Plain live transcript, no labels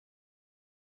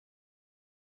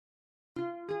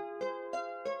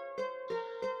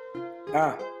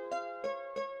Yeah.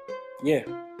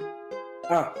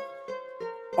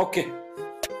 Okay.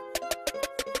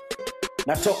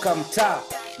 Natoka mtaa,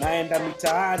 naenda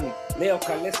mitaani. Leo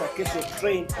kalesa, kesho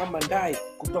train ama ndai.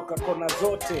 Kutoka kona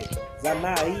zote za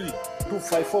nai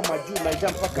 254 majuu na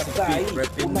jump mpaka saa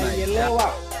hii.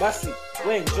 Unaielewa? Basi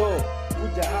we njoo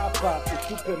kuja hapa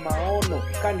utupe maono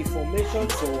kani formation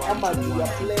ama juu ya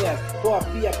players. Toa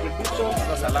pia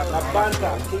predictions na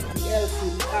banda KPL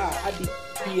Serie A hadi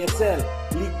PSL,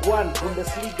 League 1,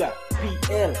 Bundesliga,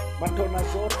 PL, matona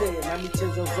zote na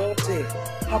michezo zote.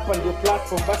 Hapa ndio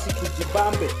platform, basi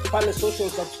tujibambe. Pale social,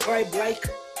 subscribe, like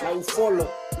na ufollow.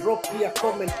 Drop pia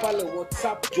comment pale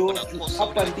WhatsApp jo.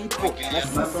 Hapa ndipo na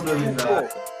sisi tupo.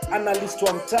 Analyst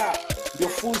wa mtaa ndio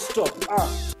full stop.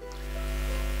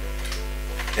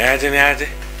 Niaje.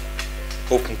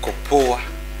 Hope mko poa.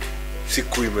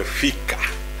 Siku imefika.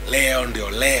 Leo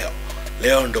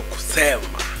ndio ndo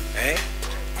kusema.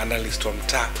 Analyst wa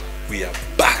mtaa, we are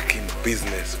back in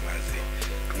business maze.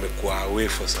 Tumekuwa away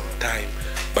for some time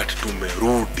but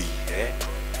tumerudi.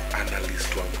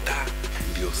 Analyst wa mtaa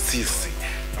ndio sisi.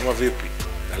 Ama vipi?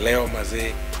 Na leo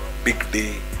maze, big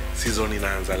day, season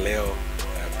inaanza leo.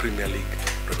 Premier League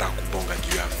tunataka kubonga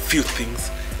juu ya few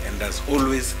things, and as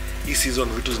always hii season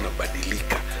vitu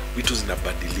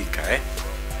zinabadilika.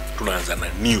 Tunaanza na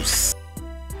news.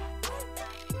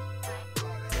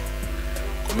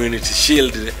 Community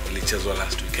Shield ilichezwa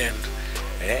last weekend.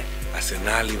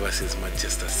 Arsenal versus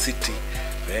Manchester City.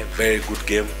 Very good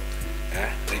game.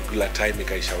 Regular time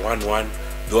ikaisha 1-1.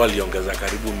 Though aliongeza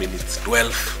karibu minutes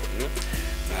 12.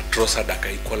 Na Trossard aka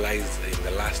equalize in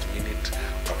the last minute.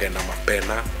 Wakaenda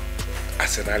mapena.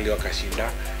 Arsenal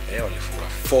wakashinda. Walifunga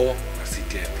 4 na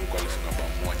City I think walifunga bao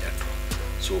moja tu.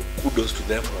 So kudos to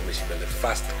them, wameshinda the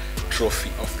first trophy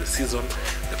of the season,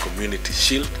 the Community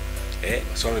Shield.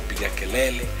 So wamepiga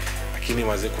kelele, lakini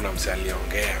maze kuna mse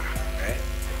aliongea.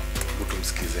 Mtu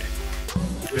msikize.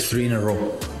 3 in a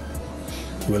row.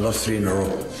 We lost 3 in a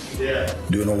row. Yeah.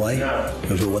 Do you know why?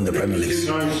 Because we won the Premier League.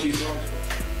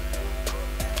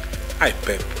 Hai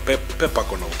Pep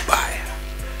akona ubaya.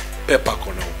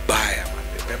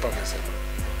 Pep amesema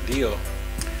ndio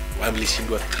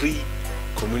walishindwa 3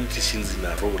 Community Shields in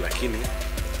a row, lakini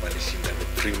walishinda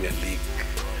the Premier League.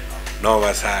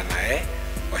 Noma sana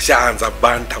washaanza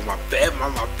banta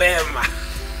mapema.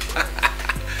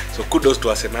 So kudos to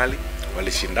Arsenal,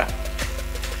 walishinda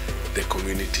the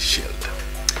Community Shield.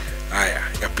 Haya,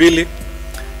 ya pili,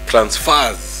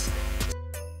 transfers.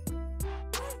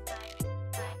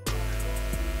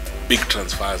 Big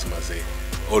transfers maze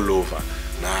all over.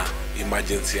 Na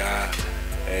emergency ya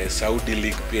Saudi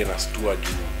League pia na stua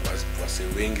juu wase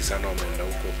wengi sana wameenda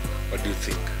huko. What do you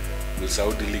think? Will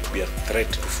Saudi League be a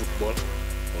threat to football,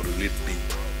 or will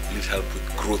it help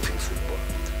with growth in football?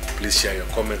 Please share your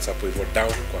comments hapo hivyo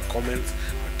down kwa comments.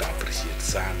 I appreciate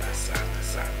sana.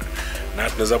 Na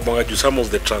tunaweza bonga juu some of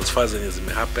the transfers zenye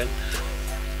zimehappen.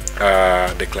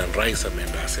 Declan Rice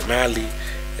ameenda Arsenal,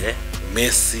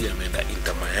 Messi ameenda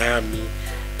Inter Miami,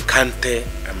 Kante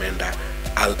ameenda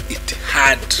Al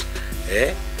Ittihad,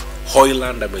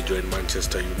 Højlund amejoin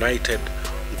Manchester United,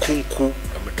 Nkunku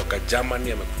ametoka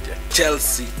Germany amekuja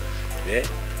Chelsea,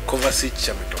 Kovacic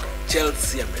ametoka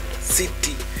Chelsea ameenda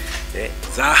City,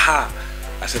 Zaha.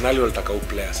 Arsenal walitaka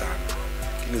player sana,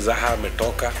 lakini Zaha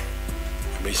ametoka,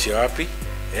 ameishia wapi?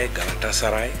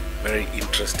 Galatasaray. Very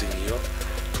interesting hiyo.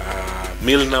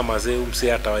 Milner mazee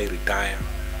umse atawahi retire,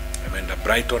 ameenda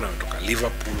Brighton, ametoka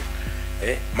Liverpool.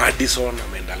 Madison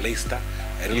ameenda Leicester.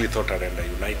 I really thought ameenda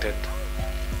United.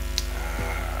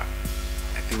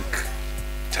 I think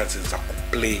chances za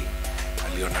kuplay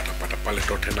aliona atapata pale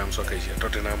Tottenham, so akaishia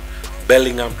Tottenham.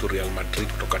 Bellingham to Real Madrid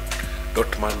kutoka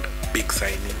Dortmund, big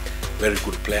signing, very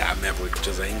good player. Ameavoid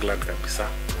kucheza England kabisa,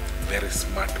 very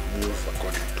smart move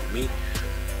according to me.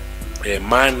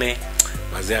 Mane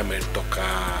mazee ametoka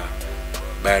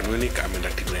Bayern Munich, ameenda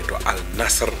timu inaitwa Al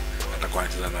Nassr, atakuwa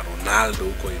anacheza na Ronaldo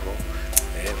huko hivyo.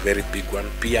 Very big one.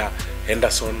 Pia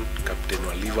Henderson, captain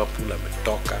wa Liverpool,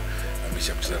 ametoka,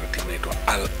 ameshacheza na timu inaitwa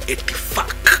Al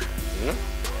Ettifaq.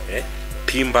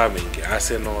 Timber ameingia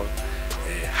Arsenal,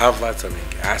 Havertz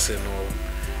ameingia Arsenal,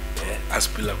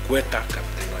 Azpilicueta,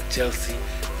 captain wa Chelsea,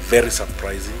 very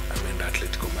surprising, ameenda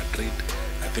Atletico Madrid.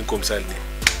 I think Omsal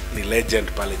ni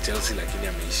legend pale Chelsea, lakini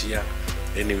ameishia.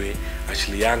 Anyway,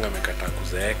 Ashley Young amekataa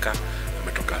kuzeeka,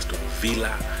 ametoka Aston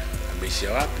Villa,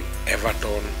 ameishia wapi?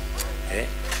 Everton.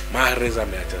 Mahrez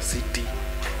ameacha City,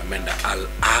 ameenda Al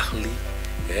Ahly.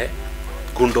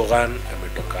 Gundogan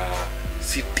ametoka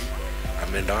City,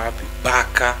 ameenda wapi?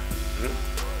 Barca.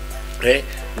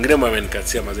 Mwingine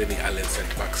amenikatia mazeni Allen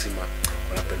St. Maxima,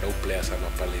 wanapenda player sana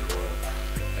pale hivyo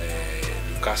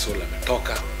Newcastle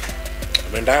ametoka,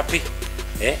 ameenda wapi?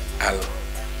 Al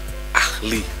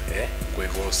Ahli, kwa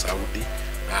hivyo Saudi.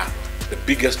 The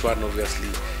biggest one obviously,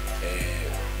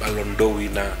 Ballon d'Or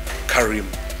winner Karim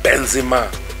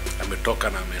Benzema ametoka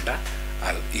na ameenda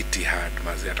Al Ittihad.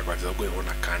 Mazi atakuwa anacheza kwa hivyo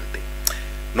na Kante.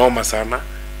 Noma sana.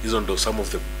 Hizo ndo some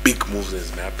of the big moves that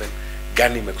zime happen.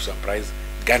 Gani imekusurprise?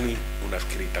 Gani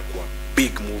unafikiri itakuwa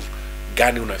big move?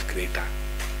 Gani unafikiri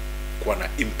itakuwa na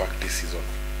impact this season?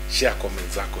 Share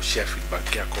comments zako, share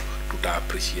feedback yako, tuta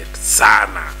appreciate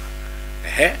sana.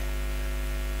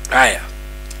 Haya,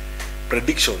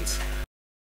 predictions.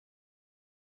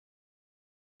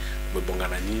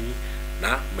 Mmebongana nyinyi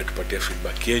na mmetupatia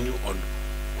feedback yenu on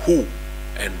who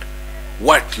and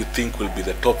what you think will be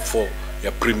the top 4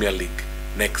 ya Premier League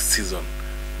next season.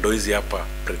 Ndo hizi hapa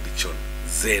prediction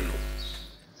zenu.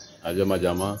 Ajama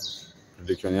jamaa,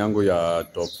 prediction yangu ya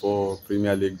top 4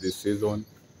 Premier League this season.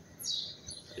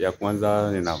 Ya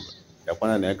kwanza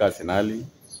naweka Arsenal,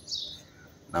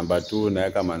 number 2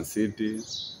 naweka Man City,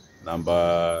 number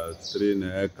 3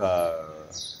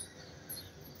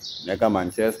 naweka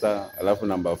Manchester, alafu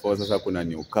number 4 sasa kuna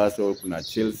Newcastle, kuna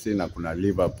Chelsea na kuna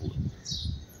Liverpool.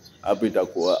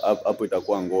 Hapo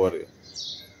itakuwa ngore.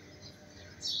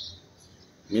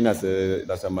 Mimi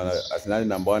nasema Arsenal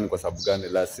number 1 kwa sababu gani?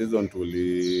 Last season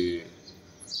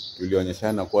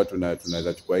tulionyeshana kuwa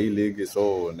tunaweza chukua hii league,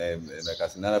 so na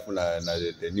Arsenal na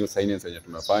the new signings yenye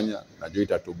tumefanya, najua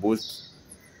itatuboost,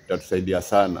 itatusaidia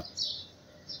sana.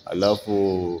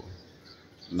 Alafu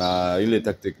na ile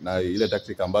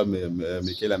tactic ambayo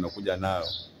Mikel amekuja nayo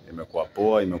imekuwa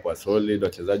poa, imekuwa solid,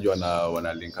 wachezaji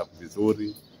wana link up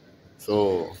vizuri.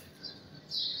 So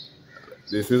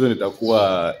this season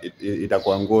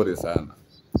itakuwa ngori sana.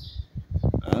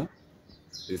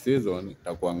 This season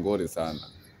itakuwa ngori sana.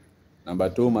 Number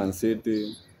 2 Man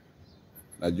City,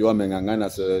 najua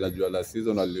wameng'ang'ana, najua last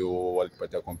season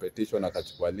walipatia competition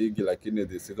akachukua ligi, lakini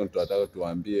this season tunataka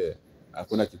tuambie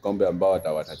hakuna kikombe ambao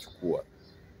watachukua.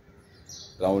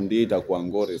 Round hii itakuwa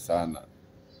ngori sana.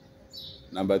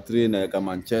 Number 3 naweka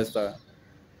Manchester,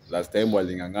 last time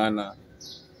waling'ang'ana,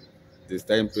 this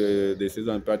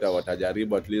season pata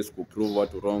watajaribu at least kuprove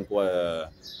watu wrong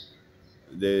kwa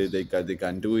they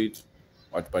can do it,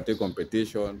 watupatie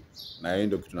competition, na hiyo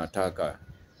ndio kitu tunataka.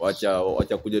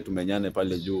 Wacha kuja tumenyane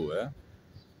pale juu.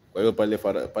 Kwa hiyo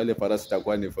pale farasi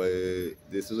itakuwa ni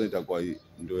this season itakuwa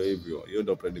ndio hivyo. Hiyo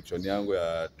ndio prediction yangu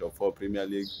ya top 4 Premier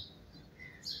League,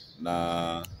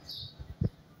 na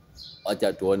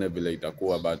acha tuone vile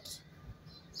itakuwa, but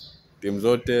timu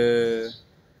zote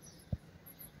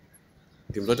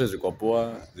ziko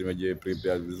poa,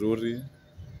 zimejiprepare vizuri,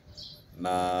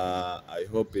 na I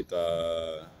hope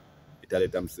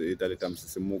italeta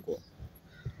msisimuko.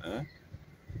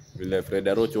 Vile Fred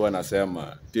Arocho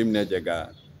anasema team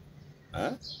nejega.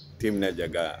 Team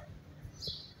nejega.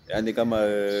 Yaani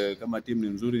kama team ni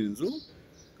nzuri,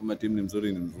 kama team ni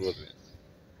nzuri.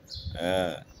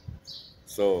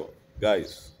 So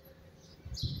guys,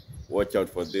 watch out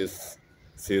for this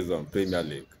season Premier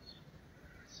League.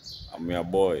 I'm your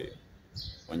boy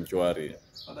Onchwari.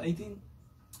 But I think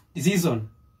this season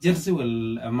Chelsea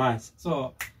will emerge.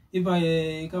 So if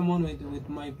I come on with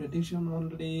my prediction on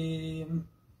the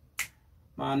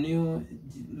Man U,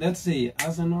 let's say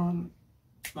Arsenal,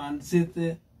 Man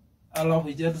City, allow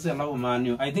Chelsea, allow Man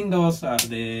U, I think those are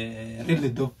the really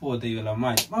top 4 they will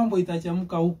emerge. Mambo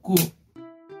itachamka huku.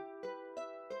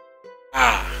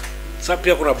 Sasa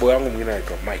pia kuna boy wangu mwingine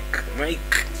anaitwa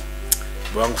Mike.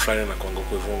 Boy wangu fulani na kuanga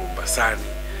kwa hivyo Mombasani.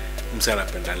 Msa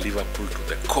anapenda Liverpool to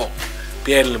the core.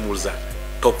 Pia nilimuuliza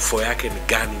top 4 yake ni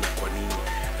gani na kwa nini.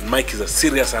 And Mike is a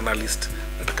serious analyst.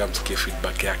 Nataka msikie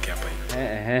feedback yake hapa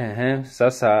hivi.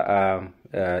 Sasa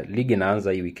ligi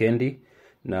inaanza hii weekendi,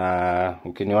 na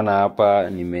ukiniona hapa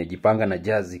nimejipanga na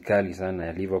jazi kali sana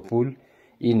ya Liverpool.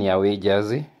 Hii ni away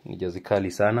jazi, ni jazi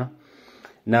kali sana.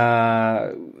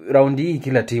 Na round hii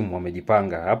kila timu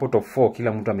wamejipanga. Hapo top 4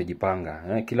 kila mtu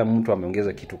amejipanga. Kila mtu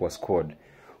ameongeza kitu kwa squad.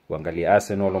 Uangalie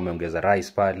Arsenal wameongeza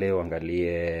Rice pale,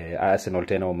 uangalie Arsenal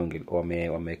tena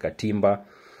wameweka Timber.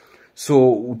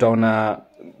 So utaona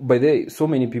by the way, so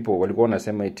many people walikuwa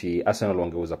wanasema eti Arsenal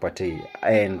wangeuza Partey,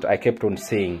 and I kept on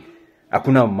saying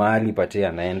hakuna mahali Partey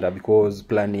anaenda, because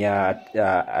plan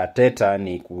ya Arteta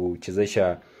ni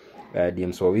kuchezesha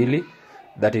DMs wawili,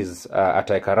 that is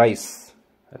Ataka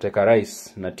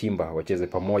Rice na Timber wacheze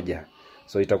pamoja,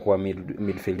 so itakuwa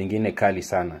midfield nyingine kali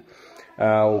sana.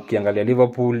 Ukiangalia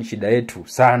Liverpool, shida yetu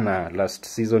sana last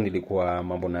season ilikuwa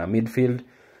mambo na midfield.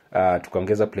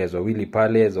 Tukaongeza players wawili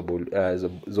pale,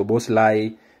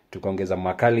 Zoboslai, tukaongeza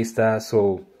McAllister,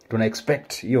 so tuna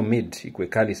expect hiyo mid ikuwe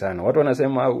kali sana. Watu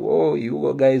wanasema oh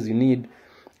you guys you need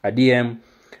a DM.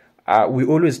 We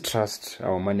always trust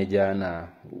our manager, na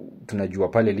tunajua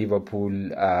pale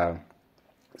Liverpool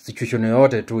situation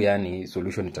yote tu yani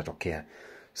solution itatokea.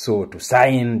 So to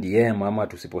sign DM ama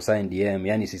tusipo sign DM,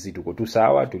 yani sisi tuko tu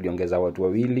sawa. Tuliongeza watu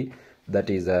wawili, that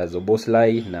is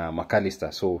Zoboslai na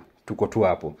McAllister, so tuko tu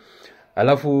hapo.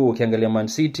 Alafu ukiangalia Man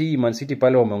City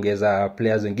pale wameongeza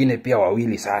players wengine pia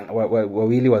wawili sana,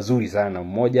 wawili wazuri sana.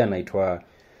 Mmoja anaitwa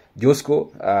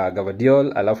Josko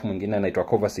Gavadiol, alafu mwingine anaitwa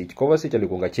Kovacic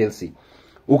alikonga Chelsea.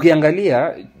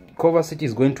 Ukiangalia Kovacic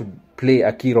is going to play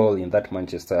a key role in that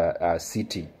Manchester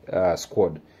City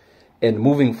squad, and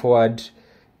moving forward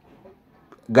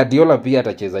Guardiola pia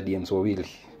atacheza DMs wawili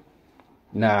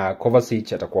na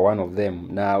Kovacic atakuwa one of them,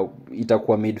 na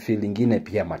itakuwa midfield ingine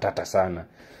pia matata sana.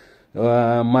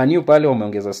 Manu pale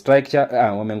wameongeza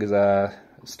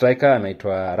striker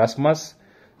anaitwa Rasmus,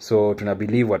 so tuna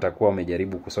believe watakuwa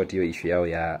wamejaribu kusort hiyo issue yao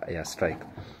ya strike.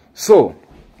 So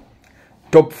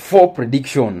top 4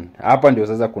 prediction, hapa ndio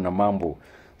sasa kuna mambo.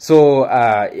 So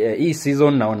hii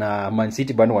season naona Man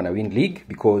City bado wana win league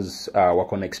because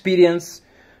wako na experience.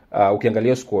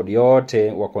 Ukiangalia squad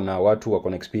yote wako na watu wako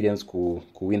na experience ku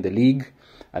win the league,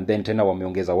 and then tena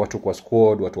wameongeza watu kwa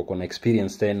squad, watu wako na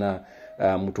experience tena.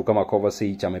 Mtu kama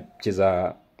Kovacic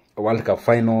amecheza World Cup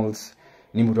finals,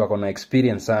 ni mtu wako na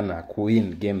experience sana ku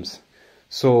win games.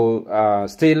 So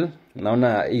still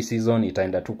naona hii season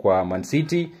itaenda tu kwa Man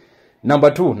City. Number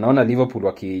 2 naona Liverpool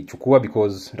wakichukua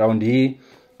because round hii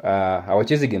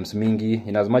hawachezi games mingi,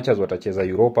 in as much as watacheza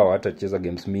Europa watacheza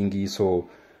games mingi, so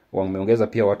wameongeza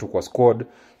pia watu kwa squad.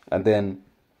 And then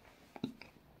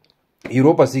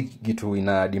Europa si kitu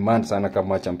ina demand sana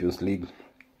kama Champions League.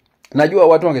 Najua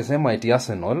watu wangesema eti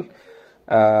Arsenal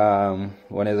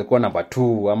wanaweza kuwa number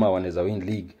 2 ama wanaweza win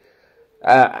league.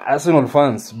 Arsenal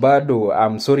fans, bado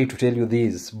I'm sorry to tell you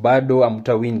this, bado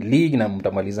amta win league na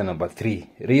mtamaliza number 3.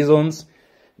 Reasons: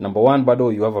 number 1,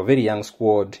 bado you have a very young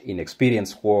squad,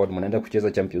 inexperienced squad, mnaenda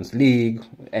kucheza Champions League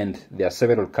and there are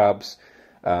several cups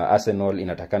Arsenal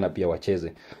inatakana pia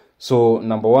wacheze. So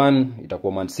number 1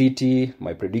 itakuwa Man City,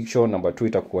 my prediction. Number 2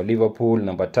 itakuwa Liverpool,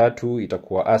 number 3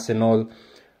 itakuwa Arsenal,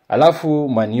 alafu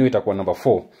Man U itakuwa number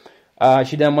 4.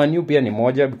 Shida ya Man U pia ni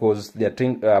moja because they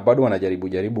are bado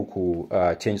wanajaribu ku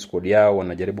change squad yao,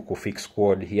 wanajaribu ku fix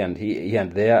squad here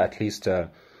and there, at least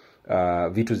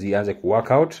vitu zianze ku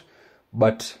work out.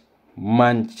 But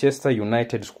Manchester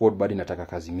United squad bado inataka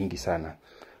kazi mingi sana.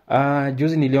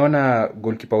 Juzi niliona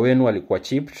goalkeeper wenu alikuwa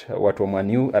chipped, watu wa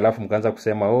Man U, alafu mkaanza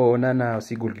kusema oh nana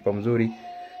si goalkeeper mzuri.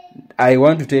 I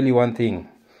want to tell you one thing,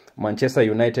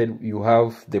 Manchester United, you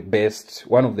have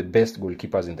one of the best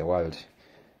goalkeepers in the world,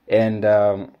 and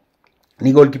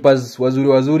ni goalkeepers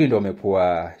wazuri ndio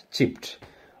wamekuwa chipped.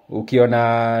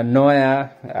 Ukiona Neuer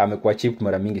amekuwa chipped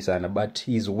mara mingi sana, but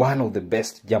he is one of the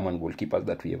best German goalkeepers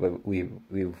that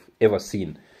we've ever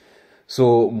seen.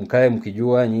 So mkae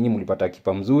mkijua nyinyi mlipata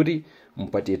kipa mzuri,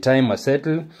 mpatie time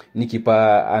settle. Ni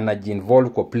kipa anajiinvolve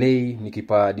kwa play, ni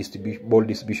kipa ball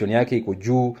distribution yake iko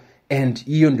juu, and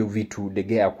hiyo ndio vitu De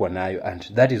Gea kwa nayo,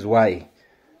 and that is why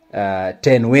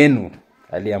Ten wenu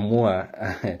aliamua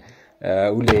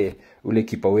ule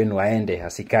kipa wenu aende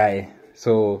asikae.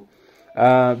 So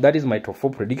that is my top 4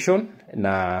 prediction,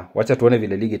 na wacha tuone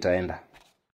vile ligi itaenda.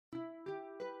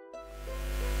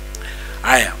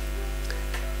 Haya,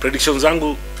 predictions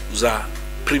zangu za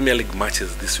Premier League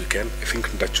matches this weekend, I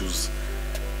think nita choose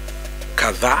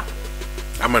kadhaa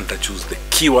ama nita choose the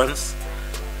key ones,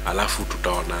 alafu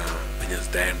tutaona venye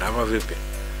zitaenda ama vipi.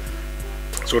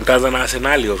 So nitaanza na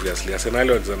Arsenal. Obviously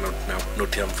Arsenal wanza na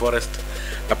Nottingham Forest.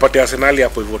 Napata Arsenal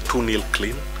hapo hivyo 2-0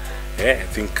 clean. I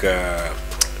think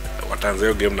wataanza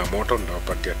hiyo game na moto,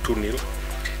 ndawapatia 2-0.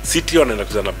 City wanaenda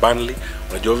kucheza na Burnley.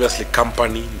 Unajua obviously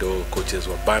Company ndio coaches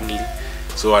wa Burnley,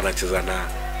 so anacheza na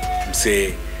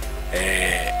mse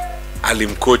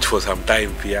alimcoach for some time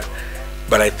pia,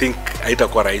 but I think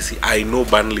haitakuwa rahisi. I know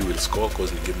Burnley will score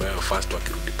because ni game yao first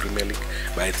wakirudi Premier League,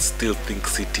 but I still think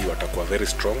City watakuwa very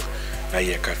strong na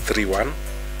yeka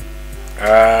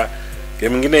 3-1.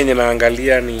 Game nyingine yenye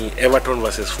naangalia ni Everton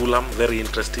versus Fulham, very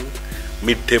interesting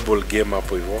mid table game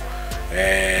hapo hivyo.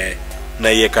 Na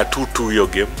yeka 2-2 hiyo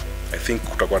game. I think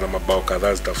kutakuwa na mabao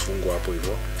kadhaa zitafungwa hapo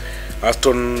hivyo.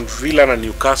 Aston Villa na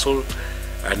Newcastle.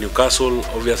 Newcastle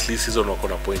obviously season wako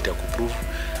na point ya kuprove,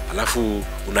 alafu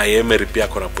Unai Emery pia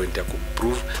ako na point ya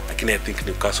kuprove, lakini I think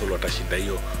Newcastle watashinda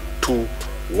hiyo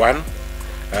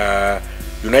 2-1.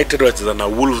 United wacheza na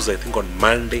Wolves I think on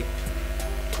Monday.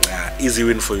 Easy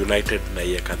win for United na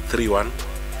yeka 3-1.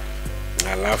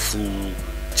 Alafu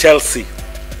Chelsea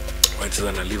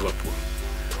wacheza na Liverpool,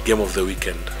 game of the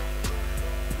weekend.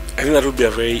 I think that would be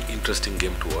a very interesting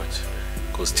game to watch,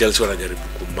 because Chelsea wanajaribu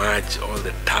kumerge all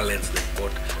the talents they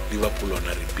bought. Liverpool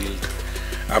wana rebuild.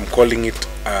 I'm calling it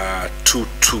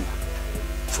 2-2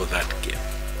 for that game.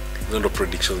 Hizo ndo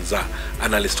predictions za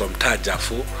analystwamtaa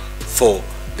for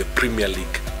the Premier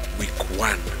League week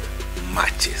 1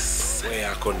 matches. Wewe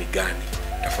yako ni gani?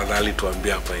 Tafadhali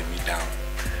tuambie hapa hivi down.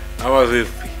 Ama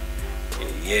vipi?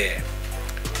 Yeah.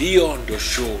 Hiyo ndio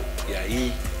show ya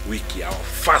hii wiki, our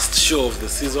first show of the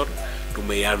season.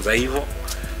 Tumeanza hivyo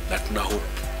na tuna hope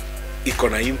iko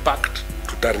na impact.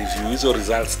 Tuta review hizo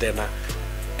results tena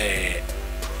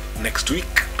next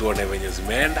week, tuone venye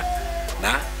zimeenda,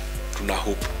 na tuna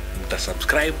hope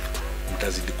mtasubscribe,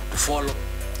 mtazidi kutufollow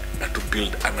na to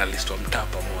build analystwamtaa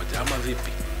pamoja. Ama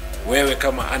vipi? Wewe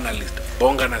kama analyst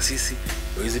bonga na sisi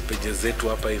kwa hizi pages zetu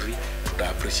hapa hivi, tuta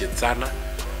appreciate sana,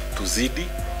 tuzidi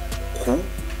ku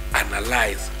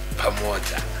analyze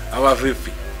pamoja. Ama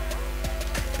vipi?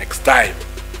 Next time,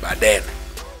 baadaye.